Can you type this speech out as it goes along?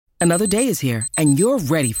Another day is here, and you're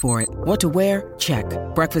ready for it. What to wear? Check.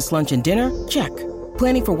 Breakfast, lunch, and dinner? Check.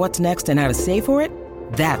 Planning for what's next and how to save for it?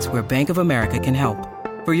 That's where Bank of America can help.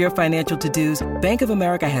 For your financial to-dos, Bank of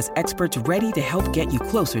America has experts ready to help get you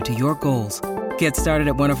closer to your goals. Get started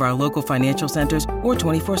at one of our local financial centers or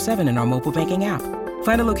 24/7 in our mobile banking app.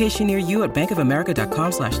 Find a location near you at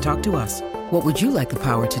bankofamerica.com/talktous. What would you like the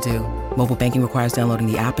power to do? Mobile banking requires downloading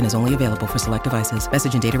the app and is only available for select devices.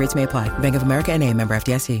 Message and data rates may apply. Bank of America N.A., member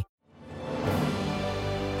FDIC.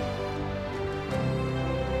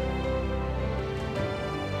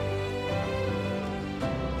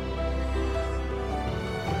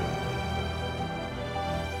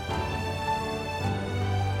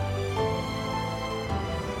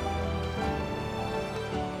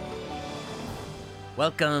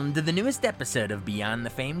 Welcome to the newest episode of Beyond the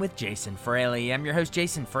Fame with Jason Fraley. I'm your host,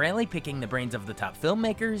 Jason Fraley, picking the brains of the top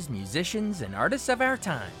filmmakers, musicians, and artists of our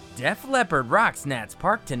time. Def Leppard rocks Nats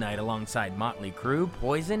Park tonight alongside Motley Crue,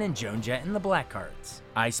 Poison, and Joan Jett and the Blackhearts.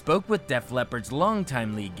 I spoke with Def Leppard's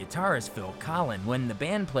longtime lead guitarist Phil Collen when the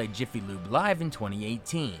band played Jiffy Lube live in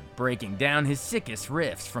 2018, breaking down his sickest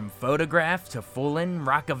riffs from Photograph to Fullin',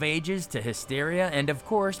 Rock of Ages to Hysteria, and of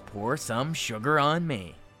course, Pour Some Sugar on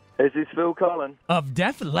Me. This is Phil Collen of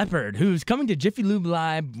Def Leppard, who's coming to Jiffy Lube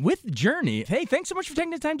Live with Journey. Hey, thanks so much for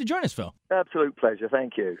taking the time to join us, Phil. Absolute pleasure.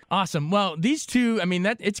 Thank you. Awesome. Well, these two,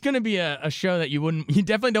 it's going to be a show that you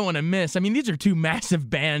definitely don't want to miss. I mean, these are two massive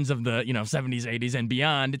bands of the, 70s, 80s, and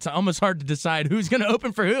beyond. It's almost hard to decide who's going to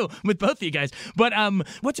open for who with both of you guys. But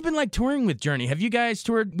what's it been like touring with Journey? Have you guys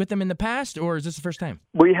toured with them in the past, or is this the first time?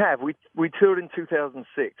 We have. We toured in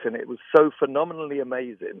 2006, and it was so phenomenally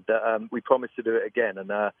amazing that we promised to do it again.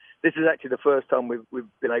 And this is actually the first time we've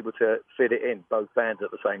been able to fit it in, both bands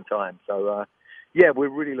at the same time. So, we're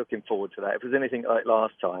really looking forward to that. If there's anything like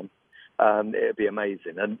last time, it'd be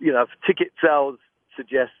amazing. And, ticket sales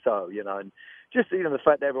suggest so, and just, the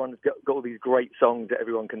fact that everyone's got all these great songs that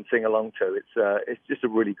everyone can sing along to, it's just a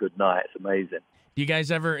really good night. It's amazing. Do you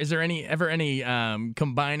guys is there ever any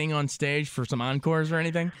combining on stage for some encores or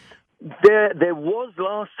anything? There was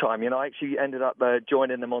last time, I actually ended up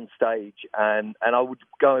joining them on stage, and I would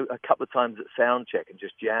go a couple of times at soundcheck and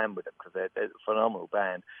just jam with them because they're a phenomenal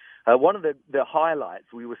band. One of the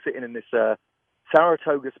highlights, we were sitting in this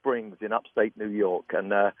Saratoga Springs in upstate New York,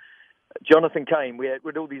 and Jonathan came. We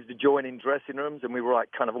had all these adjoining dressing rooms, and we were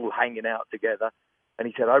kind of all hanging out together. And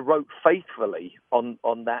he said, "I wrote Faithfully on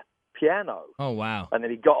that piano." Oh, wow. And then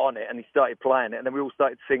he got on it and he started playing it, and then we all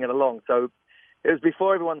started singing along. So it was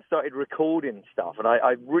before everyone started recording stuff, and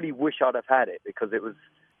I really wish I'd have had it because it was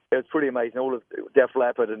pretty amazing. All of Def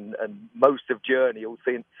Leppard and most of Journey all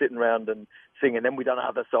sitting around and singing. Then we done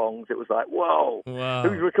other songs. It was like, whoa,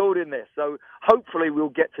 who's recording this? So hopefully we'll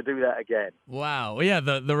get to do that again. Wow. Well, yeah,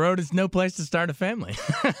 the road is no place to start a family.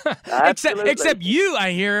 Absolutely. Except you, I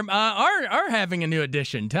hear, are having a new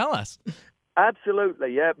addition. Tell us.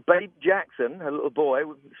 Absolutely, yeah. Babe Jackson, a little boy,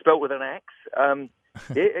 spelt with an X.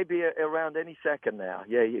 He'd be around any second now.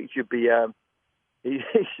 Yeah, he should be. He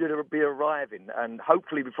should be arriving, and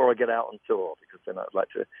hopefully before I get out on tour, because then I'd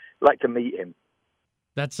like to meet him.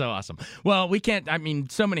 That's so awesome. Well, we can't.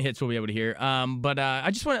 So many hits we'll be able to hear. But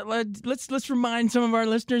I just want to let's remind some of our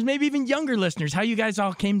listeners, maybe even younger listeners, how you guys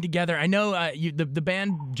all came together. I know the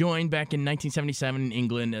band joined back in 1977 in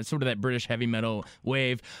England, sort of that British heavy metal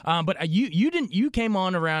wave. But you came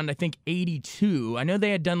on around I think 82. I know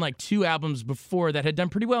they had done like 2 albums before that had done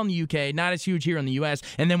pretty well in the UK, not as huge here in the US.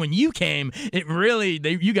 And then when you came,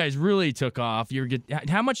 you guys really took off.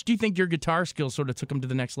 How much do you think your guitar skills sort of took them to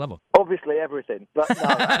the next level? Obviously everything, but no,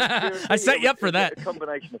 I set you up for that. A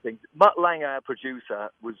combination of things. Mutt Lange, our producer,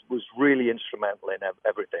 was really instrumental in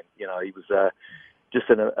everything. He was just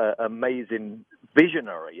an amazing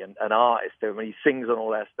visionary and artist. I mean, he sings on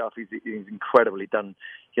all our stuff. He's incredibly done,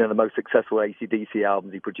 the most successful AC/DC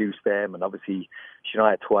albums. He produced them, and obviously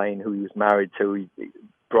Shania Twain, who he was married to,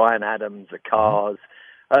 Bryan Adams, The Cars.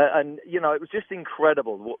 And, it was just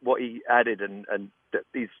incredible what he added and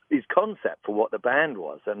his concept for what the band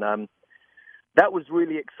was. And that was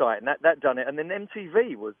really exciting. That done it. And then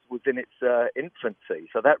MTV was in its infancy.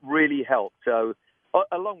 So that really helped. So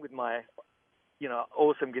along with my,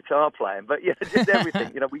 awesome guitar playing, but yeah, just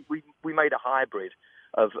everything. We made a hybrid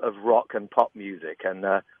of rock and pop music. And,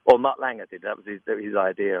 Mutt Lange did. That was his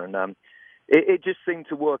idea. And it just seemed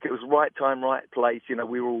to work. It was right time, right place.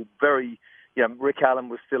 We were all very... Rick Allen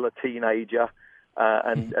was still a teenager,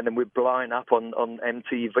 and then we're blowing up on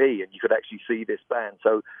MTV, and you could actually see this band.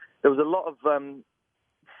 So there was a lot of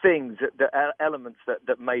things, elements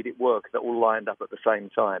that made it work that all lined up at the same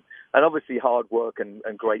time. And obviously hard work and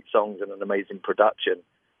great songs and an amazing production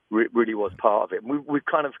really was part of it. And we've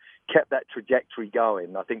kind of kept that trajectory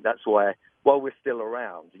going. I think that's why, while we're still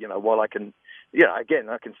around, while I can, again,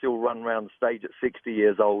 I can still run around the stage at 60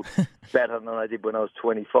 years old better than I did when I was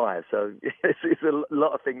 25. So it's a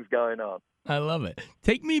lot of things going on. I love it.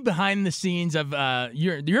 Take me behind the scenes of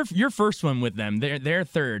your first one with them, their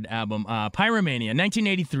third album, Pyromania,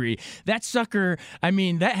 1983. That sucker, I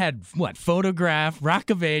mean, that had what? Photograph, Rock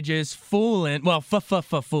of Ages, Foolin'. Well,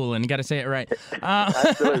 Foolin'. You got to say it right.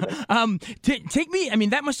 Absolutely. Take me. I mean,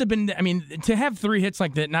 that must have been. I mean, to have 3 hits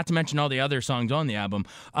like that, not to mention all the other songs on the album.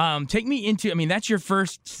 Take me into. I mean, that's your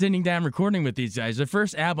first sitting down recording with these guys. The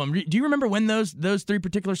first album. Do you remember when those 3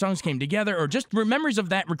 particular songs came together, or just memories of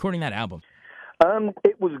that recording that album?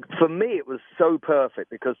 It was, for me, it was so perfect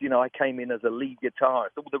because, I came in as a lead guitarist.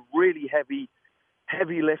 All the really heavy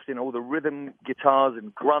lifting, all the rhythm guitars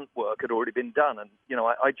and grunt work had already been done. And,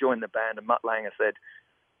 I joined the band and Mutt Lange said,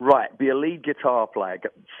 right, be a lead guitar player,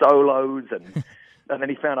 get solos. And then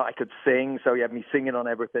he found out I could sing. So he had me singing on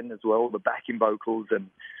everything as well, the backing vocals and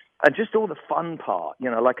just all the fun part.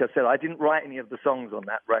 Like I said, I didn't write any of the songs on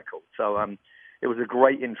that record. So it was a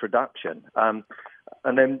great introduction. And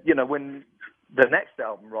then, when the next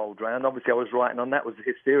album rolled around, obviously I was writing on that was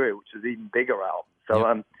Hysteria, which was an even bigger album.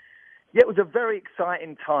 So, it was a very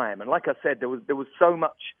exciting time. And like I said, there was so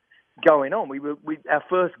much going on. Our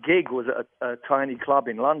first gig was at a tiny club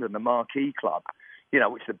in London, the Marquee Club,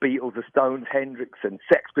 which the Beatles, the Stones, Hendrix and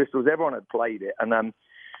Sex Pistols, everyone had played it. And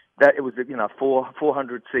that it was a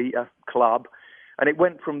 400-seater club. And it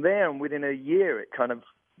went from there, and within a year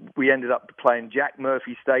we ended up playing Jack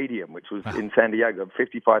Murphy Stadium, which was in San Diego,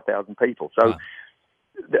 55,000 people. So,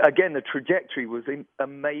 again, the trajectory was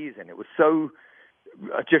amazing. It was so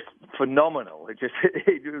just phenomenal. It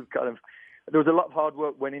was there was a lot of hard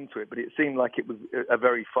work went into it, but it seemed like it was a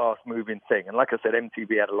very fast-moving thing. And like I said,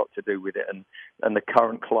 MTV had a lot to do with it and the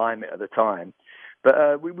current climate at the time.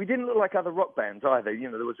 But we didn't look like other rock bands either.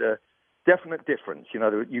 There was a definite difference.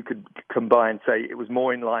 You could combine, say, it was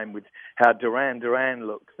more in line with how Duran Duran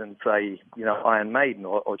looks than, say, Iron Maiden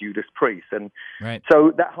or Judas Priest. And right.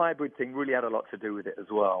 So that hybrid thing really had a lot to do with it as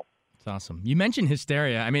well. It's awesome. You mentioned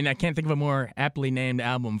Hysteria. I mean, I can't think of a more aptly named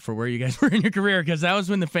album for where you guys were in your career, because that was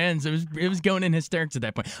when the fans, it was going in hysterics at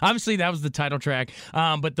that point. Obviously, that was the title track,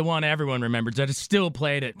 but the one everyone remembers that is still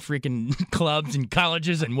played at freaking clubs and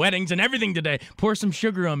colleges and weddings and everything today. Pour Some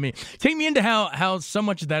Sugar on Me. Take me into how so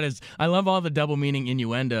much of that is. I love all the double meaning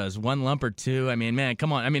innuendos, One Lump or Two. I mean, man,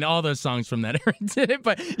 come on. I mean, all those songs from that era did it,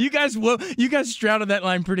 but you guys shrouded that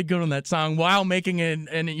line pretty good on that song while making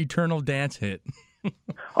an eternal dance hit.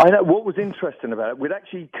 I know what was interesting about it. We'd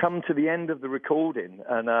actually come to the end of the recording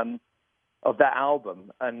and of that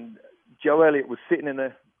album, and Joe Elliott was sitting in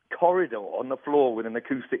a corridor on the floor with an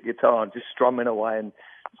acoustic guitar, just strumming away and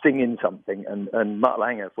singing something. And Mutt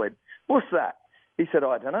Lange went, "What's that?" He said,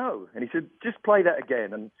 "I don't know." And he said, "Just play that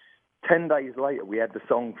again." And 10 days later, we had the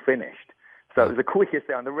song finished. So it was the quickest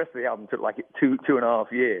sound. The rest of the album took like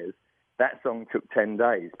 2.5 years. That song took 10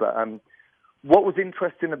 days, but what was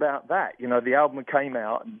interesting about that, the album came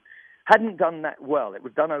out and hadn't done that well. It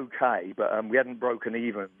was done okay, but we hadn't broken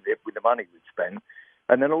even with the money we'd spent.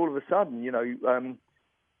 And then all of a sudden,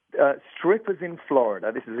 strippers in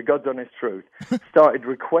Florida, this is the God's honest truth, started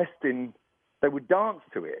requesting, they would dance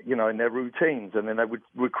to it, in their routines, and then they would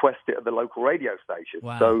request it at the local radio station.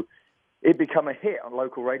 Wow. So it became a hit on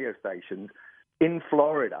local radio stations in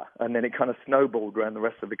Florida, and then it kind of snowballed around the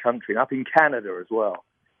rest of the country, and up in Canada as well.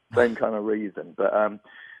 Same kind of reason, but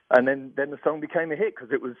and then the song became a hit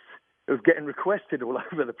because it was getting requested all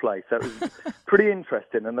over the place. So it was pretty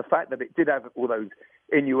interesting, and the fact that it did have all those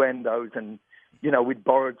innuendos, and we'd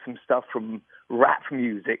borrowed some stuff from rap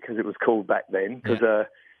music, as it was called back then, because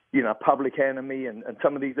Public Enemy and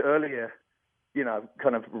some of these earlier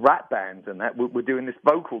kind of rap bands and that were doing this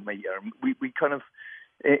vocal meter, and we kind of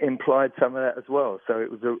implied some of that as well. So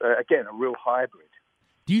it was again a real hybrid.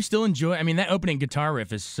 Do you still enjoy? I mean, that opening guitar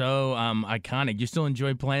riff is so iconic. Do you still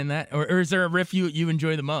enjoy playing that, or is there a riff you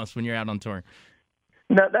enjoy the most when you're out on tour?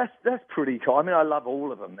 No, that's pretty cool. I mean, I love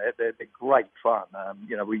all of them. They're great fun.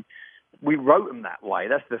 We wrote them that way.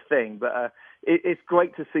 That's the thing. But it's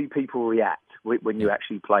great to see people react when you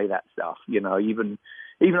actually play that stuff. Even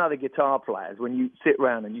other guitar players, when you sit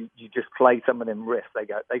around and you just play some of them riffs,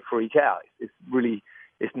 they freak out.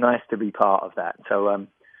 It's nice to be part of that. So.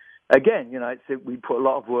 Again, we put a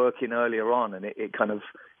lot of work in earlier on, and it kind of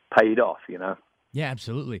paid off, Yeah,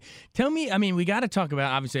 absolutely. Tell me, I mean, we got to talk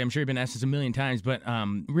about, obviously, I'm sure you've been asked this a million times, but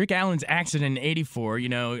Rick Allen's accident in 84,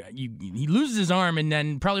 he loses his arm and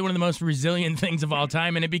then probably one of the most resilient things of all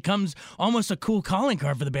time, and it becomes almost a cool calling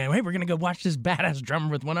card for the band. Hey, we're going to go watch this badass drummer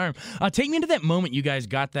with one arm. Take me into that moment you guys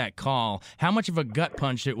got that call, how much of a gut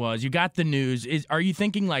punch it was. You got the news. Are you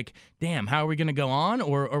thinking like, damn, how are we going to go on,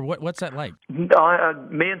 or what's that like? Me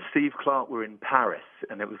and Steve Clark were in Paris,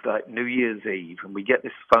 and it was like New Year's Eve, and we get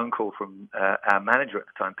this phone call from our manager at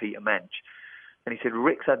the time, Peter Mensch, and he said,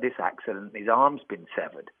 Rick's had this accident, and his arm's been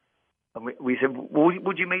severed. And we said, well,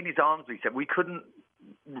 what do you mean his arm's been severed? We couldn't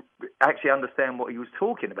actually understand what he was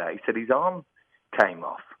talking about. He said his arm came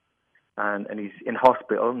off, and he's in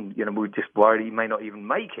hospital, and, we were just worried he may not even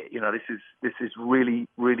make it. This is really,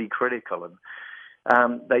 really critical.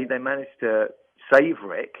 And they managed to save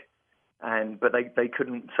Rick, but they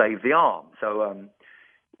couldn't save the arm. So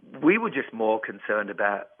we were just more concerned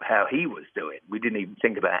about how he was doing. We didn't even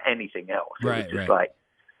think about anything else. Right, it was just like,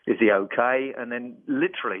 is he okay? And then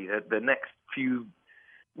literally the next few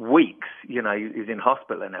weeks, he's in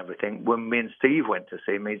hospital and everything. When me and Steve went to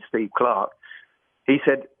see him, me and Steve Clark, he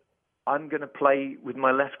said, I'm going to play with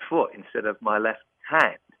my left foot instead of my left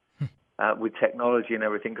hand. With technology and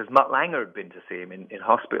everything, because Mutt Lange had been to see him in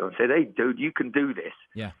hospital and said, hey, dude, you can do this.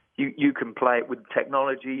 Yeah. You can play it with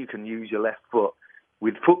technology. You can use your left foot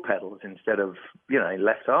with foot pedals instead of,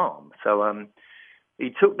 left arm. So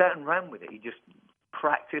he took that and ran with it. He just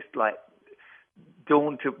practiced like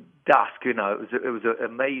dawn to dusk, It was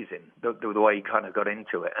amazing the way he kind of got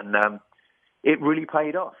into it. And it really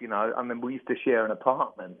paid off, I mean, we used to share an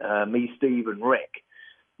apartment, me, Steve, and Rick.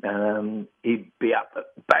 He'd be up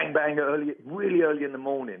bang really early in the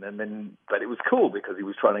morning, but it was cool because he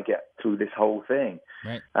was trying to get through this whole thing.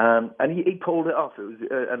 Right. And he pulled it off. It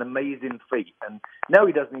was an amazing feat. And now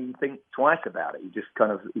he doesn't even think twice about it. He just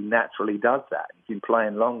he naturally does that. He's been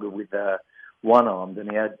playing longer with one arm than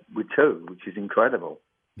he had with two, which is incredible.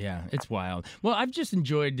 Yeah, it's wild. Well, I've just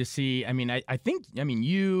enjoyed to see, I think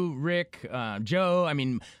you, Rick, Joe,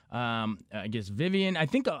 I guess Vivian, I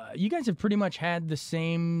think you guys have pretty much had the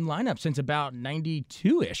same lineup since about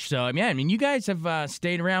 92-ish. So, you guys have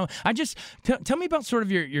stayed around. Tell me about sort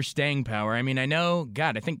of your staying power. I know,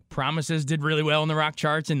 I think Promises did really well in the rock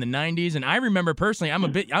charts in the 90s. And I remember personally, I'm a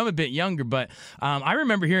bit younger, but I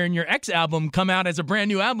remember hearing your X album come out as a brand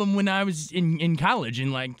new album when I was in college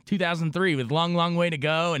in like 2003 with Long, Long Way to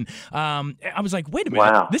Go. And I was like, wait a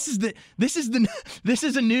minute, wow. this is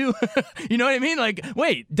a new, you know what I mean? Like,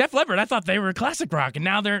 wait, Def Leppard, I thought they were classic rock, and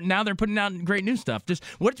now they're putting out great new stuff. Just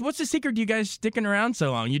what's the secret to you guys sticking around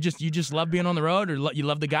so long? You just love being on the road, or you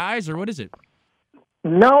love the guys, or what is it?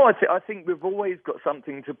 No, I think we've always got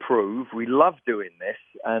something to prove. We love doing this,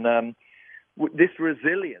 and this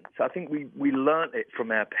resilience. I think we learnt it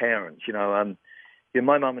from our parents.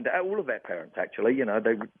 My mum and dad, all of our parents actually.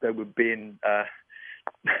 They were being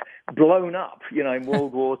blown up, in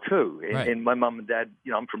World War II. In my mum and dad,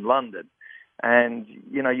 I'm from London, and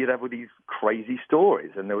you'd have all these crazy stories,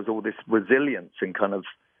 and there was all this resilience and kind of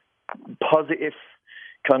positive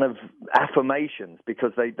kind of affirmations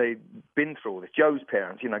because they'd been through all this. Joe's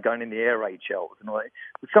parents, going in the air raid shelters and all that.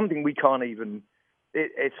 It's something we can't even.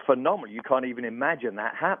 It's phenomenal. You can't even imagine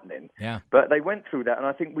that happening. Yeah. But they went through that, and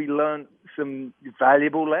I think we learned some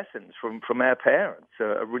valuable lessons from our parents.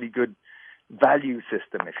 A really good value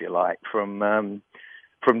system, if you like, from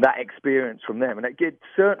that experience from them, and it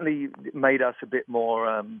certainly made us a bit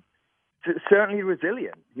more, certainly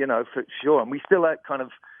resilient, for sure. And we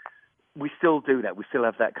still do that. We still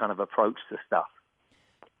have that kind of approach to stuff.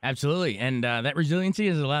 Absolutely, and that resiliency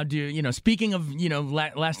has allowed you, speaking of,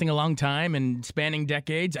 lasting a long time and spanning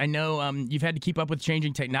decades, I know you've had to keep up with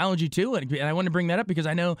changing technology too, and I want to bring that up because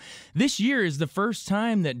I know this year is the first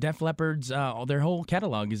time that Def Leppard's, their whole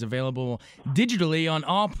catalog is available digitally on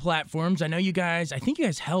all platforms. I think you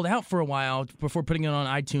guys held out for a while before putting it on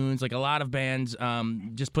iTunes, like a lot of bands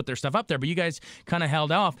just put their stuff up there, but you guys kind of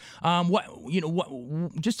held off.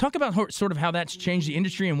 Just talk about sort of how that's changed the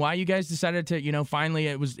industry and why you guys decided to, finally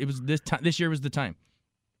it was this year was the time.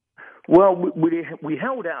 Well, we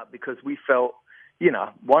held out because we felt,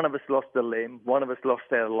 one of us lost a limb, one of us lost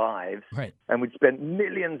their lives, right, and we'd spent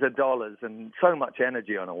millions of dollars and so much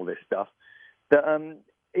energy on all this stuff that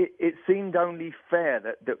it seemed only fair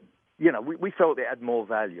that we felt it had more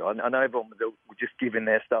value. I know everyone was just giving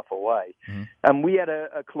their stuff away, and we had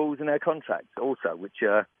a clause in our contract also, which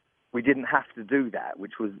we didn't have to do that,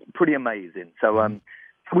 which was pretty amazing. So.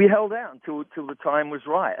 We held out until the time was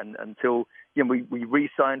right, and until we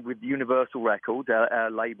re-signed with Universal Records, our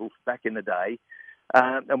label back in the day,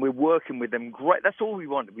 and we're working with them. Great, that's all we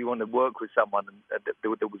wanted. We wanted to work with someone that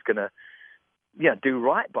was going to do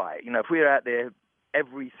right by it. If we're out there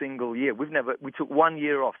every single year, we took 1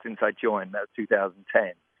 year off since I joined. That was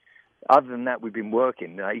 2010. Other than that, we've been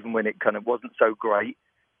working, even when it kind of wasn't so great,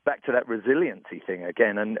 back to that resiliency thing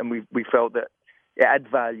again. And we felt that it had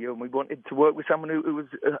value, and we wanted to work with someone who was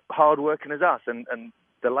hard working as us. And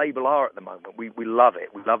the label are at the moment. We love it.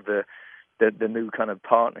 We love the new kind of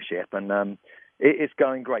partnership, and it's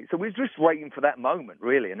going great. So we're just waiting for that moment,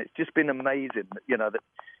 really. And it's just been amazing,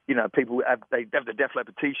 that people have the Def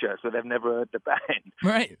Leppard T-shirts, but they've never heard the band.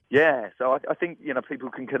 Right. Yeah. So I think people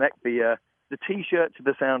can connect the T-shirt to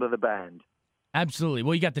the sound of the band. Absolutely.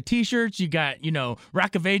 Well, you got the T-shirts. You got,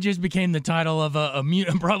 Rock of Ages became the title of a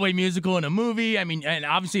Broadway musical and a movie. I mean, and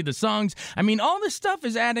obviously the songs. I mean, all this stuff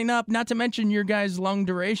is adding up, not to mention your guys' long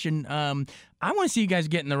duration. I want to see you guys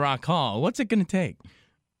get in the Rock Hall. What's it going to take?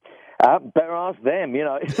 Better ask them,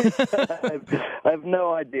 I have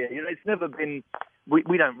no idea. It's never been,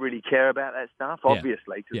 we don't really care about that stuff,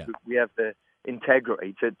 obviously, because we have the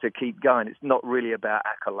integrity to keep going. It's not really about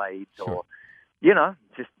accolades or,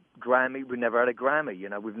 just Grammy. We never had a Grammy.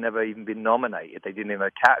 We've never even been nominated. They didn't have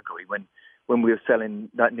a category when we were selling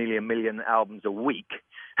nearly 1 million albums a week,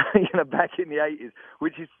 back in the 80s,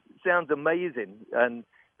 which sounds amazing. And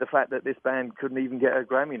the fact that this band couldn't even get a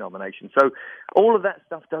Grammy nomination. So all of that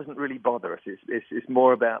stuff doesn't really bother us. It's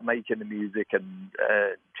more about making the music and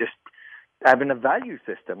just having a value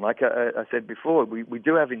system. Like I said before, we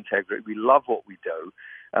do have integrity. We love what we do,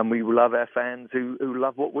 and we love our fans who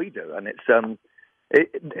love what we do. And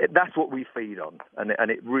that's what we feed on, and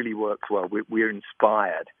it really works well. We're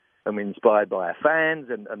inspired, and we're inspired by our fans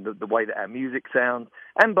and the way that our music sounds,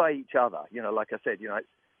 and by each other. Like I said, it's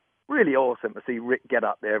really awesome to see Rick get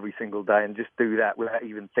up there every single day and just do that without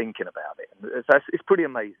even thinking about it. It's pretty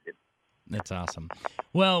amazing. That's awesome.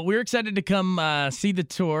 Well, we're excited to come see the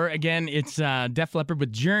tour. Again, it's Def Leppard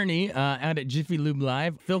with Journey out at Jiffy Lube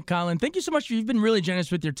Live. Phil Collin, thank you so much. You've been really generous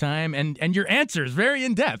with your time and your answers, very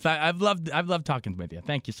in-depth. I've loved talking with you.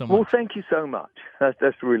 Thank you so much. Well, thank you so much.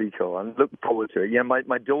 That's really cool. I'm looking forward to it. Yeah,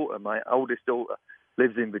 my daughter, my oldest daughter,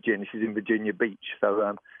 lives in Virginia. She's in Virginia Beach,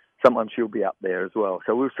 so sometimes she'll be up there as well.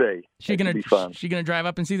 So we'll see. It'll be fun. She gonna drive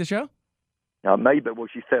up and see the show? Maybe. Well,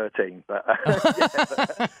 she's 13, but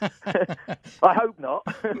I hope not.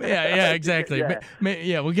 Yeah, exactly.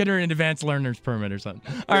 Yeah, we'll get her an advanced learner's permit or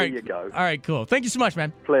something. There you go. All right, cool. Thank you so much,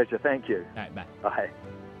 man. Pleasure. Thank you. All right, bye. Bye.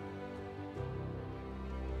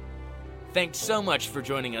 Thanks so much for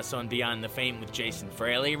joining us on Beyond the Fame with Jason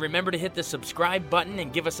Fraley. Remember to hit the subscribe button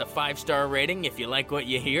and give us a 5-star rating if you like what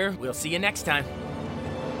you hear. We'll see you next time.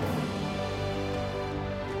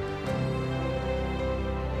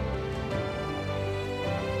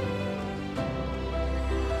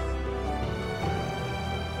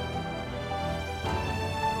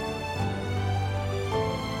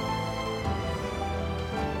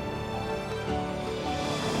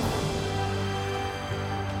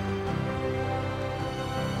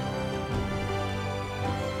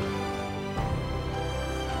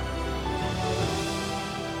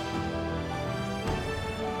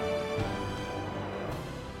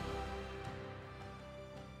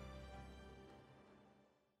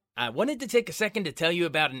 I wanted to take a second to tell you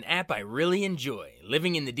about an app I really enjoy.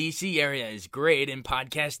 Living in the DC area is great, and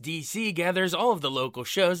Podcast DC gathers all of the local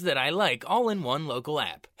shows that I like all in one local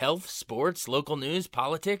app. Health, sports, local news,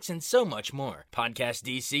 politics, and so much more. Podcast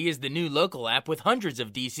DC is the new local app with hundreds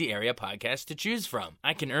of DC area podcasts to choose from.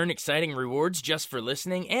 I can earn exciting rewards just for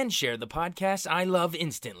listening and share the podcasts I love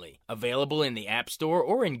instantly. Available in the App Store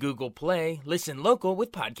or in Google Play, listen local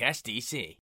with Podcast DC.